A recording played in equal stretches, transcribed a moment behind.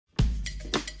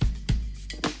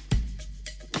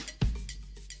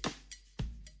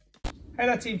Hey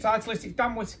there Team Titleist, it's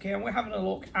Dan Whittaker and we're having a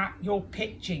look at your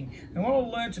pitching. And we want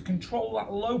to learn to control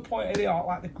that low point of the arc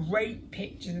like the great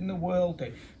pitchers in the world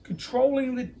do.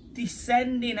 Controlling the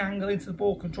descending angle into the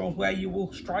ball controls where you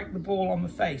will strike the ball on the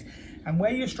face. And where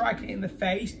you're striking it in the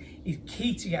face is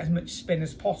key to get as much spin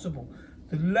as possible.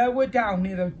 The lower down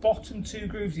near those bottom two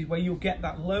grooves is where you'll get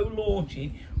that low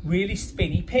launching, really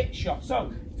spinny pitch shot.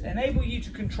 So to enable you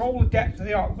to control the depth of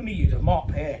the arc, we're going to use a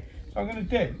mop here. So what I'm going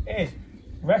to do is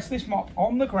rest this mop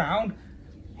on the ground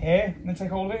here and then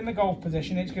take all of it in the golf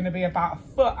position. It's going to be about a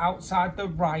foot outside the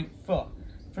right foot.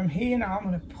 From here now, I'm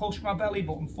going to push my belly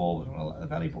button forward. I'm going to let the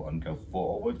belly button go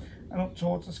forward and up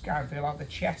towards the sky. Feel like the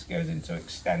chest goes into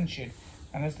extension.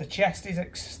 And as the chest is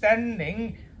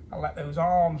extending, I let those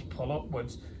arms pull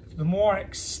upwards. So the more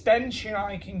extension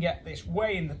I can get this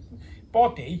way in the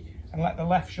body and let the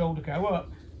left shoulder go up,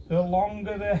 the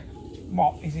longer the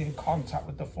mop is in contact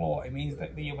with the floor. It means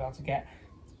that you'll be able to get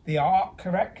the arc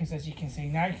correct, because as you can see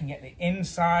now, you can get the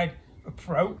inside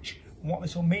approach. And what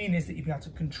this will mean is that you'll be able to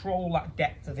control that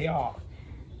depth of the arc.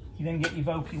 You then get your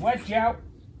Vokey wedge out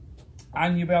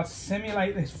and you'll be able to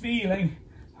simulate this feeling,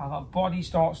 how that body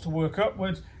starts to work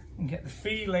upwards, and get the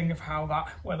feeling of how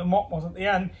that, where the mop was at the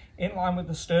end, in line with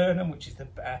the sternum, which is the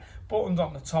buttons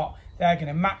on the top, they're going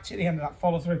to match at the end of that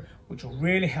follow through, which will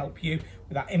really help you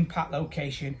with that impact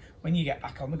location when you get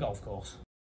back on the golf course.